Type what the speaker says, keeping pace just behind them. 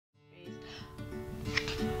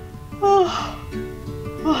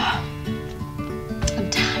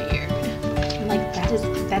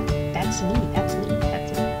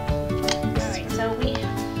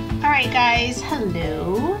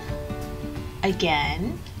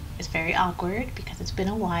again. It's very awkward because it's been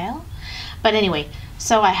a while. But anyway,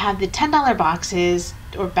 so I have the $10 boxes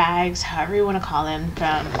or bags, however you want to call them,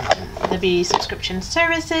 from the beauty subscription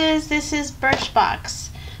services. This is Birchbox,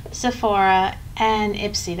 Sephora, and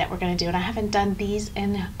Ipsy that we're going to do. And I haven't done these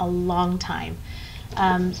in a long time.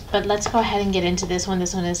 But let's go ahead and get into this one.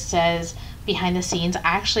 This one says behind the scenes. I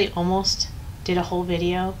actually almost did a whole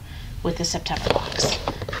video with the September box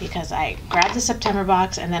because I grabbed the September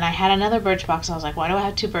box and then I had another Birchbox. I was like, why do I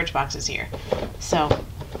have two Birchboxes here? So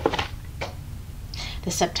the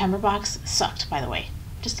September box sucked, by the way,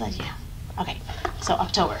 just to let you know. Okay, so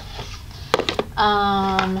October.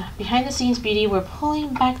 Behind the scenes beauty, we're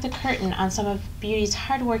pulling back the curtain on some of beauty's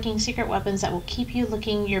hardworking secret weapons that will keep you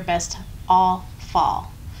looking your best all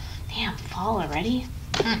fall. Damn, fall already?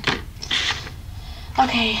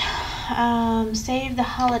 Okay, save the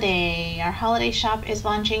holiday. Our holiday shop is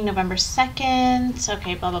launching November 2nd.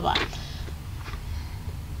 Okay, blah, blah, blah.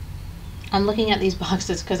 I'm looking at these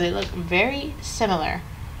boxes because they look very similar.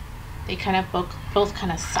 They kind of both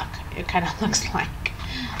kind of suck. It kind of looks like.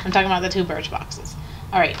 I'm talking about the two Birchboxes.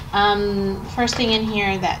 All right, first thing in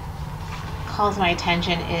here that calls my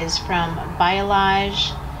attention is from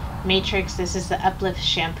Biolage Matrix. This is the Uplift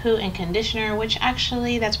shampoo and conditioner, which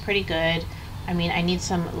actually that's pretty good. I mean, I need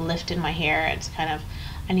some lift in my hair. It's kind of,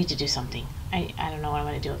 I need to do something. I don't know what I'm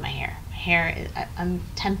going to do with my hair. My hair, I'm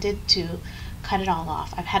tempted to cut it all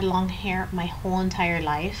off. I've had long hair my whole entire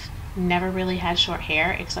life. Never really had short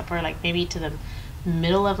hair except for like maybe to the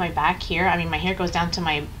middle of my back here. I mean, my hair goes down to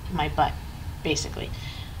my butt, basically.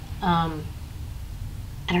 I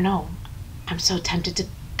don't know. I'm so tempted to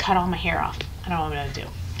cut all my hair off. I don't know what I'm going to do.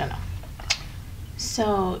 Don't know.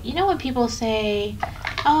 So, you know when people say,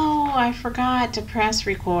 oh, I forgot to press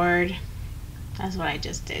record? That's what I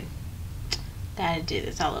just did. Gotta do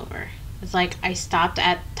this all over. It's like I stopped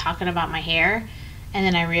at talking about my hair and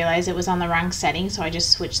then I realized it was on the wrong setting, so I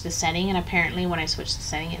just switched the setting, and apparently when I switched the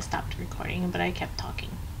setting it stopped recording, but I kept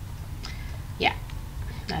talking. Yeah,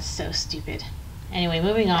 that's so stupid. Anyway,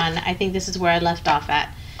 moving on. I think this is where I left off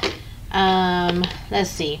at.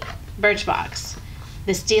 Let's see. Birchbox.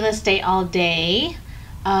 The Stila Stay All Day.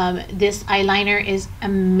 This eyeliner is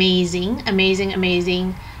amazing, amazing,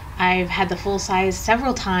 amazing. I've had the full size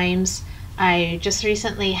several times. I just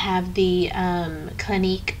recently have the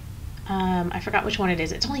Clinique, I forgot which one it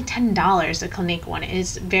is. It's only $10, the Clinique one. It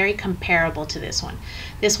is very comparable to this one.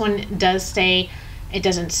 This one does stay, it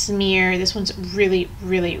doesn't smear. This one's really,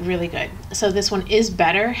 really, really good. So this one is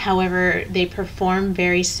better. However, they perform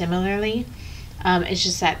very similarly. It's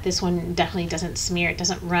just that this one definitely doesn't smear. It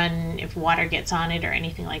doesn't run if water gets on it or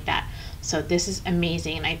anything like that. So this is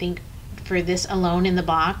amazing. And I think for this alone in the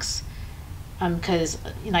box, because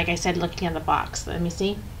like I said, looking at the box, let me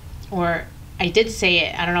see. Or I did say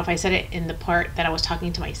it, I don't know if I said it in the part that I was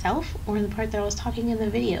talking to myself or in the part that I was talking in the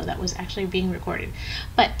video that was actually being recorded.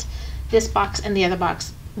 But this box and the other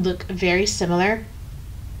box look very similar.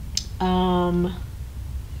 I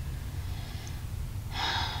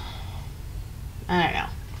don't know,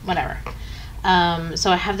 whatever.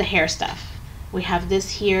 So I have the hair stuff. We have this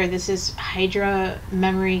here. This is Hydra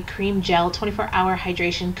Memory Cream Gel, 24-hour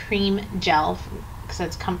hydration cream gel, because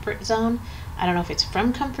that's Comfort Zone. I don't know if it's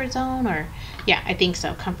from Comfort Zone or, yeah, I think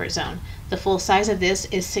so, Comfort Zone. The full size of this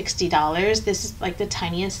is $60. This is like the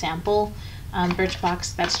tiniest sample.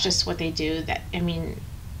 Birchbox, that's just what they do. That, I mean,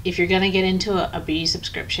 if you're gonna get into a beauty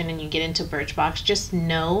subscription and you get into Birchbox, just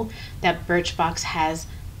know that Birchbox has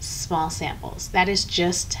small samples. That is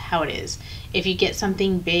just how it is. If you get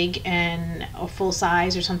something big and a full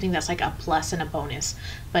size or something, that's like a plus and a bonus.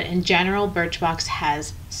 But in general, Birchbox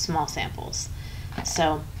has small samples.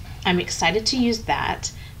 So I'm excited to use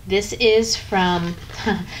that. This is from,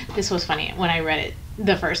 this was funny when I read it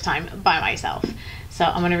the first time by myself. So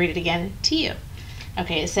I'm going to read it again to you.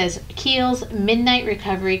 Okay, it says, Kiehl's Midnight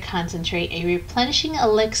Recovery Concentrate, a replenishing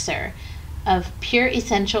elixir of pure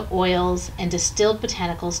essential oils and distilled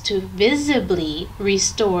botanicals to visibly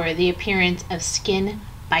restore the appearance of skin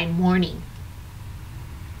by morning.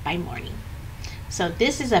 By morning. So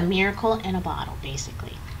this is a miracle in a bottle,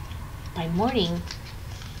 basically. By morning,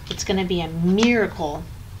 it's going to be a miracle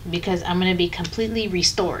because I'm going to be completely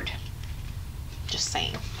restored. Just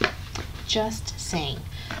saying. Just saying.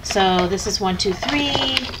 So this is 1, 2,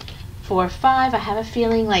 3, 4, 5. I have a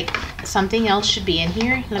feeling like something else should be in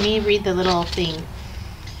here. Let me read the little thing.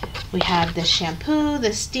 We have the shampoo, the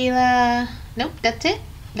Stila. Nope, that's it.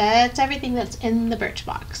 That's everything that's in the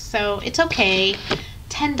Birchbox. So it's okay.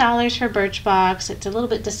 $10 for Birchbox. It's a little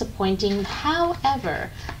bit disappointing. However,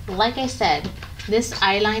 like I said, this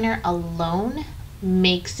eyeliner alone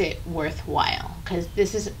makes it worthwhile, because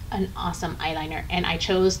this is an awesome eyeliner, and I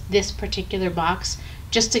chose this particular box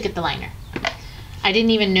just to get the liner. I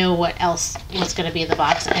didn't even know what else was going to be in the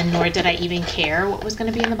box, and nor did I even care what was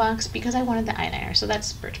going to be in the box because I wanted the eyeliner. So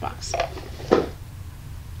that's Birchbox.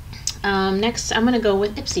 Next, I'm going to go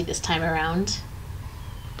with Ipsy this time around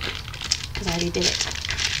because I already did it.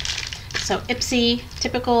 So Ipsy,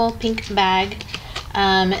 typical pink bag.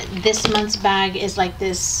 This month's bag is like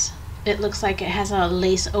this. It looks like it has a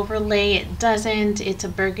lace overlay. It doesn't. It's a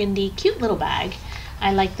burgundy, cute little bag.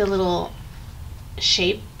 I like the little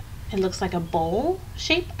shape. It looks like a bowl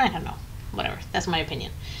shape. I don't know. Whatever. That's my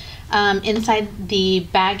opinion. Inside the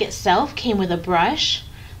bag itself came with a brush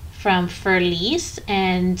from Referral,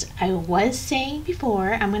 and I was saying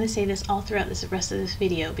before, I'm going to say this all throughout the rest of this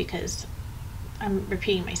video because I'm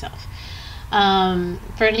repeating myself.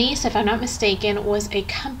 Referral, if I'm not mistaken, was a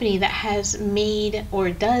company that has made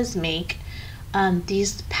or does make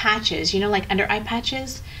these patches. You know, like under eye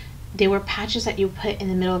patches, they were patches that you put in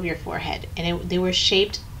the middle of your forehead, and they were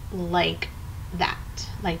shaped like that,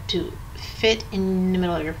 like to fit in the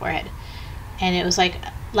middle of your forehead, and it was like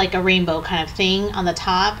a rainbow kind of thing on the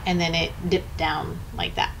top, and then it dipped down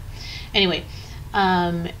like that. Anyway,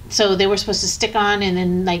 so they were supposed to stick on, and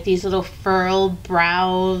then like these little furl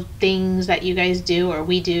brow things that you guys do or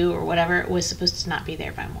we do or whatever, it was supposed to not be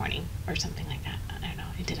there by morning or something like that. I don't know.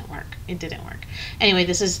 It didn't work. It didn't work. Anyway,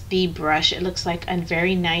 this is the brush. It looks like a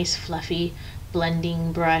very nice fluffy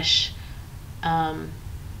blending brush.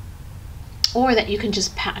 Or that you can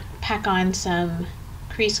just pack on some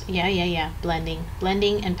crease. Yeah. Blending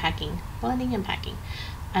and packing.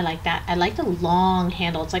 I like that. I like the long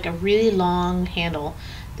handle. It's like a really long handle.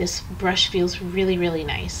 This brush feels really, really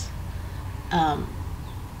nice.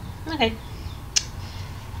 Okay.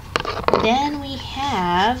 Then we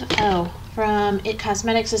have, from IT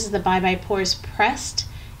Cosmetics, this is the Bye Bye Pores Pressed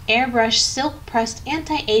Airbrush Silk Pressed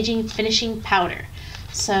Anti-Aging Finishing Powder.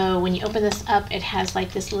 So when you open this up, it has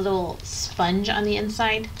like this little sponge on the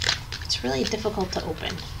inside. It's really difficult to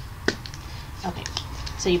open. Okay,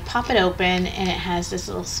 so you pop it open and it has this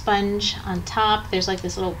little sponge on top. There's like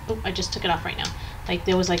this little, I just took it off right now. Like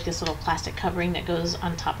there was like this little plastic covering that goes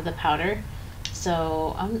on top of the powder.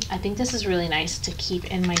 So I think this is really nice to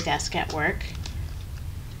keep in my desk at work.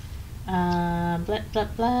 Blah, blah,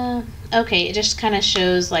 blah. Okay, it just kind of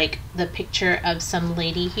shows like the picture of some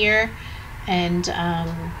lady here. And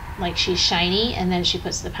like she's shiny, and then she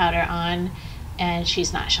puts the powder on and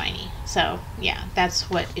she's not shiny. So yeah, that's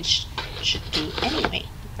what it should be anyway,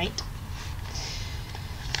 right?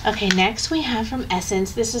 Okay, next we have from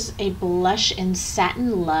Essence. This is a blush in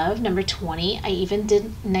Satin Love number 20. I even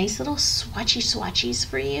did nice little swatchies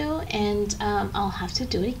for you, and I'll have to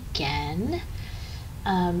do it again.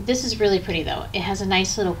 This is really pretty though. It has a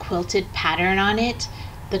nice little quilted pattern on it.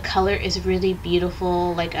 The color is really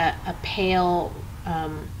beautiful, like a pale,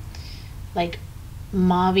 like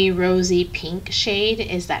mauvey rosy pink shade.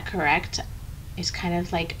 Is that correct? It's kind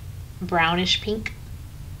of like brownish pink.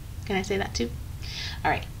 Can I say that too? All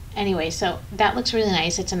right. Anyway, so that looks really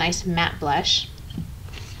nice. It's a nice matte blush.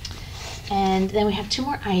 And then we have two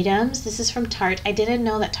more items. This is from Tarte. I didn't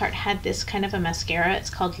know that Tarte had this kind of a mascara. It's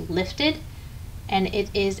called Lifted, and it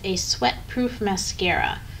is a sweat-proof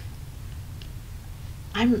mascara.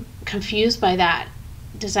 I'm confused by that.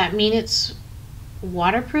 Does that mean it's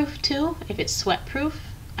waterproof too? If it's sweat-proof?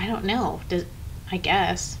 I don't know. I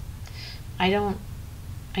guess. I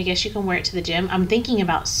guess you can wear it to the gym. I'm thinking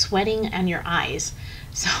about sweating on your eyes.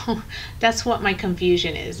 So that's what my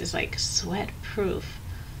confusion is like sweat-proof.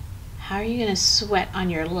 How are you going to sweat on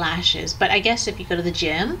your lashes? But I guess if you go to the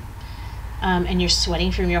gym and you're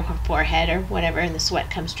sweating from your forehead or whatever, and the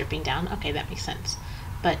sweat comes dripping down, okay, that makes sense.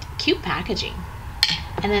 But cute packaging.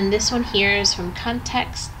 And then this one here is from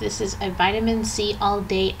Context. This is a vitamin C all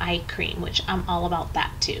day eye cream, which I'm all about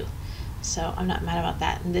that too. So I'm not mad about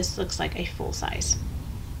that. And this looks like a full size.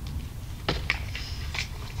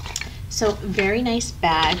 So very nice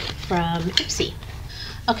bag from Ipsy.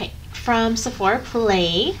 Okay, from Sephora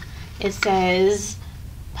Play, it says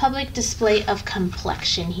public display of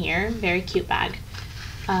complexion here. Very cute bag.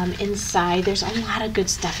 Inside, there's a lot of good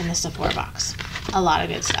stuff in the Sephora box. A lot of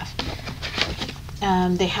good stuff.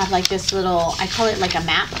 They have like this little, I call it like a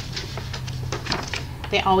map.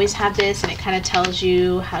 They always have this, and it kind of tells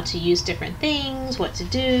you how to use different things, what to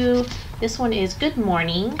do. This one is good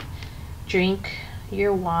morning, drink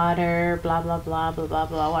your water, blah, blah, blah, blah, blah,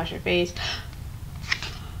 blah, wash your face.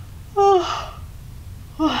 Oh,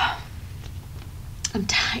 I'm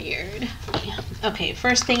tired. Yeah. Okay,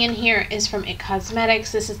 first thing in here is from IT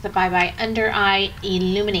Cosmetics. This is the Bye Bye Under Eye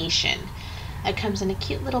Illumination. It comes in a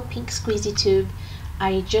cute little pink squeezy tube.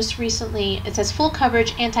 I just recently, it says full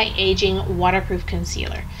coverage, anti-aging, waterproof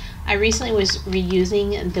concealer. I recently was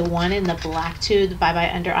reusing the one in the black tube, the Bye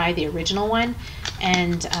Bye Under Eye, the original one,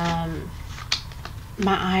 and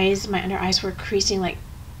my under eyes were creasing like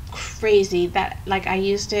crazy. That, like, I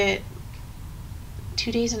used it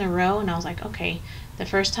 2 days in a row, and I was like, okay. The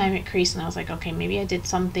first time it creased, and I was like, okay, maybe I did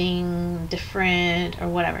something different or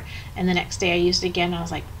whatever. And the next day I used it again, and I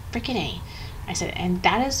was like, freaking A. I said, and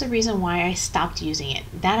that is the reason why I stopped using it.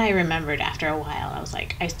 That I remembered after a while. I was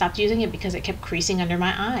like, I stopped using it because it kept creasing under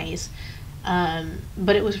my eyes.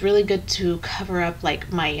 But it was really good to cover up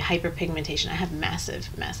like my hyperpigmentation. I have massive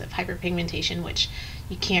hyperpigmentation, which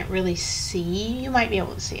you can't really see. You might be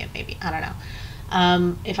able to see it, maybe. I don't know.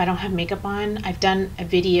 If I don't have makeup on, I've done a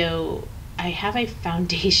video. I have a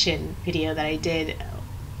foundation video that I did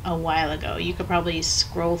a while ago. You could probably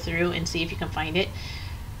scroll through and see if you can find it.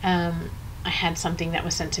 I had something that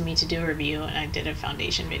was sent to me to do a review, and I did a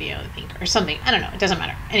foundation video, I think, or something. I don't know. It doesn't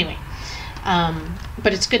matter. Anyway,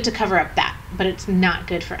 but it's good to cover up that, but it's not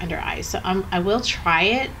good for under eyes. So I will try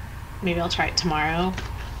it. Maybe I'll try it tomorrow.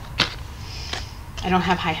 I don't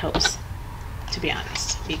have high hopes, to be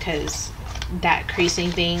honest, because that creasing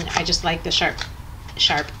thing, I just like the Tarte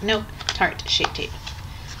Shape Tape.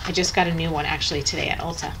 I just got a new one actually today at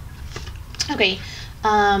Ulta. Okay.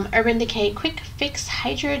 Urban Decay Quick Fix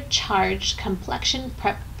Hydra Charged Complexion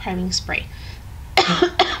Prep Priming Spray.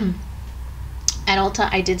 At Ulta,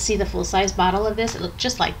 I did see the full-size bottle of this. It looked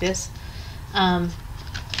just like this. And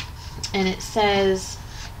it says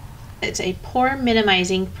it's a pore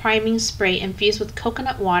minimizing priming spray infused with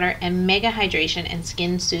coconut water and mega hydration and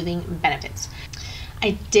skin soothing benefits.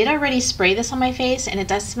 I did already spray this on my face, and it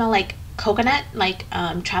does smell like coconut, like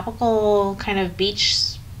tropical kind of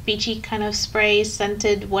beachy kind of spray,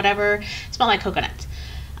 scented, whatever. It smelled like coconut.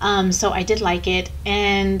 So I did like it,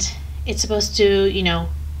 and it's supposed to, you know,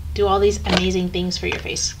 do all these amazing things for your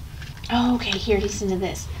face. Oh, okay, here, listen to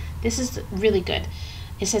this. This is really good.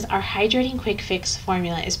 It says, our hydrating quick fix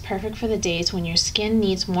formula is perfect for the days when your skin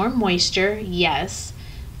needs more moisture. Yes,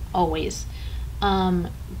 always.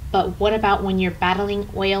 But what about when you're battling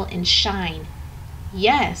oil and shine?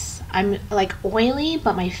 Yes, I'm like oily,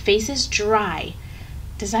 but my face is dry.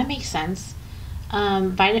 Does that make sense?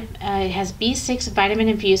 It has B6 vitamin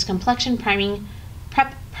infused complexion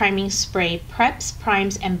prep priming spray, preps,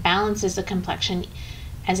 primes, and balances the complexion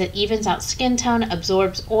as it evens out skin tone,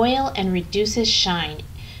 absorbs oil, and reduces shine.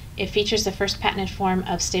 It features the first patented form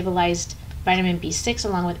of stabilized vitamin B6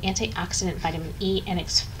 along with antioxidant vitamin E and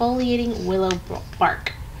exfoliating willow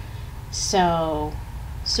bark. So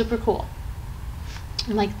super cool.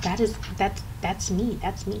 I'm like, that's me.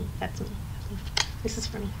 This is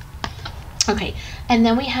for me. Okay, and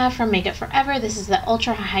then we have from Makeup Forever, this is the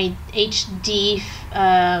Ultra High HD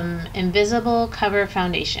Invisible Cover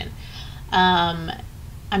Foundation.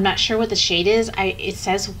 I'm not sure what the shade is. It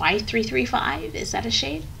says Y335. Is that a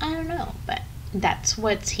shade? I don't know, but that's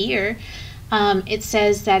what's here. It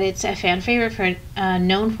says that it's a fan favorite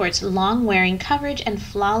known for its long-wearing coverage and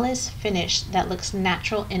flawless finish that looks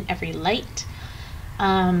natural in every light.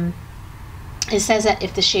 It says that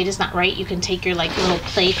if the shade is not right, you can take your like little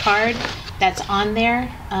play card that's on there,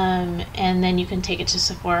 and then you can take it to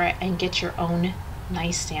Sephora and get your own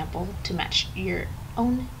nice sample to match your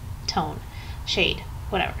own tone, shade,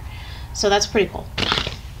 whatever. So that's pretty cool.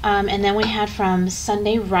 And then we had from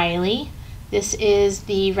Sunday Riley, this is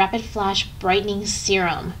the Rapid Flash Brightening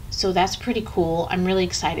Serum. So that's pretty cool. I'm really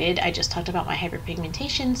excited. I just talked about my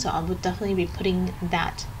hyperpigmentation, so I would definitely be putting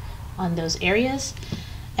that on those areas.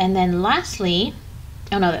 And then lastly,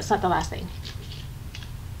 oh no, that's not the last thing.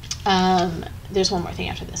 There's one more thing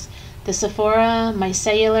after this. The Sephora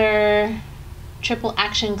Micellar Triple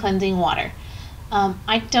Action Cleansing Water.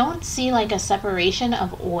 I don't see like a separation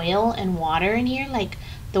of oil and water in here. Like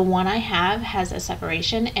the one I have has a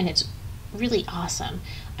separation, and it's really awesome.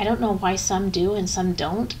 I don't know why some do and some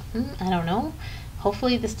don't. I don't know.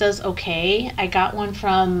 Hopefully this does okay. I got one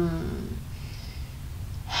from,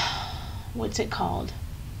 what's it called?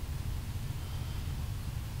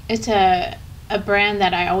 It's a brand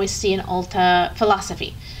that I always see in Ulta,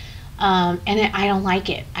 Philosophy. And I don't like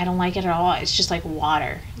it. I don't like it at all. It's just like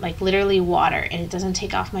water, like literally water, and it doesn't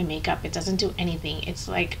take off my makeup. It doesn't do anything. It's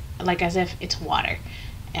like as if it's water.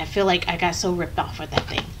 And I feel like I got so ripped off with that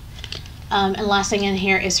thing. And last thing in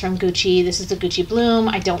here is from Gucci. This is the Gucci Bloom.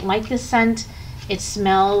 I don't like this scent. It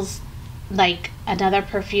smells like another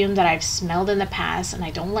perfume that I've smelled in the past, and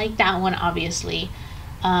I don't like that one, obviously.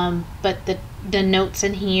 But the notes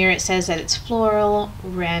in here, it says that it's floral,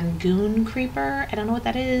 Rangoon Creeper, I don't know what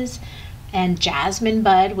that is, and jasmine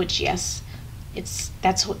bud, which yes,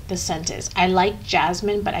 That's what the scent is. I like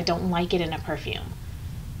jasmine, but I don't like it in a perfume.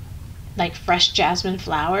 Like fresh jasmine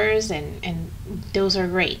flowers, and those are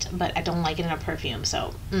great, but I don't like it in a perfume.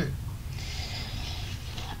 So,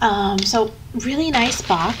 so really nice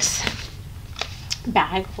box,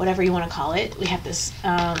 bag, whatever you want to call it. We have this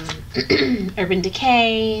Urban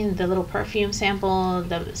Decay, the little perfume sample,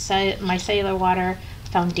 the micellar water,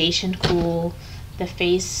 foundation cool, the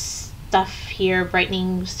face stuff here,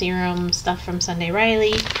 brightening serum stuff from Sunday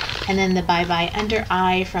Riley, and then the Bye Bye Under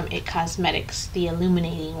Eye from IT Cosmetics, the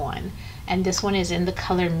illuminating one. And this one is in the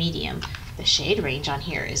color medium. The shade range on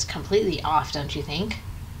here is completely off, don't you think?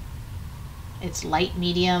 It's light,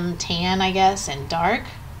 medium, tan, I guess, and dark.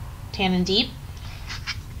 Tan and deep.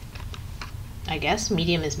 I guess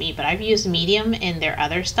medium is me, but I've used medium in their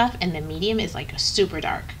other stuff, and the medium is like super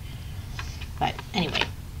dark. But anyway,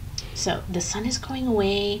 so the sun is going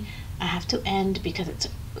away. I have to end because it's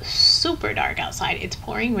super dark outside. It's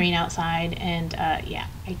pouring rain outside, and yeah,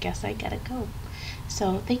 I guess I gotta go.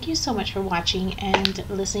 So thank you so much for watching and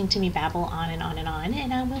listening to me babble on and on and on,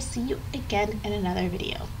 and I will see you again in another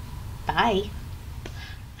video. Bye.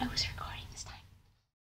 I was recording.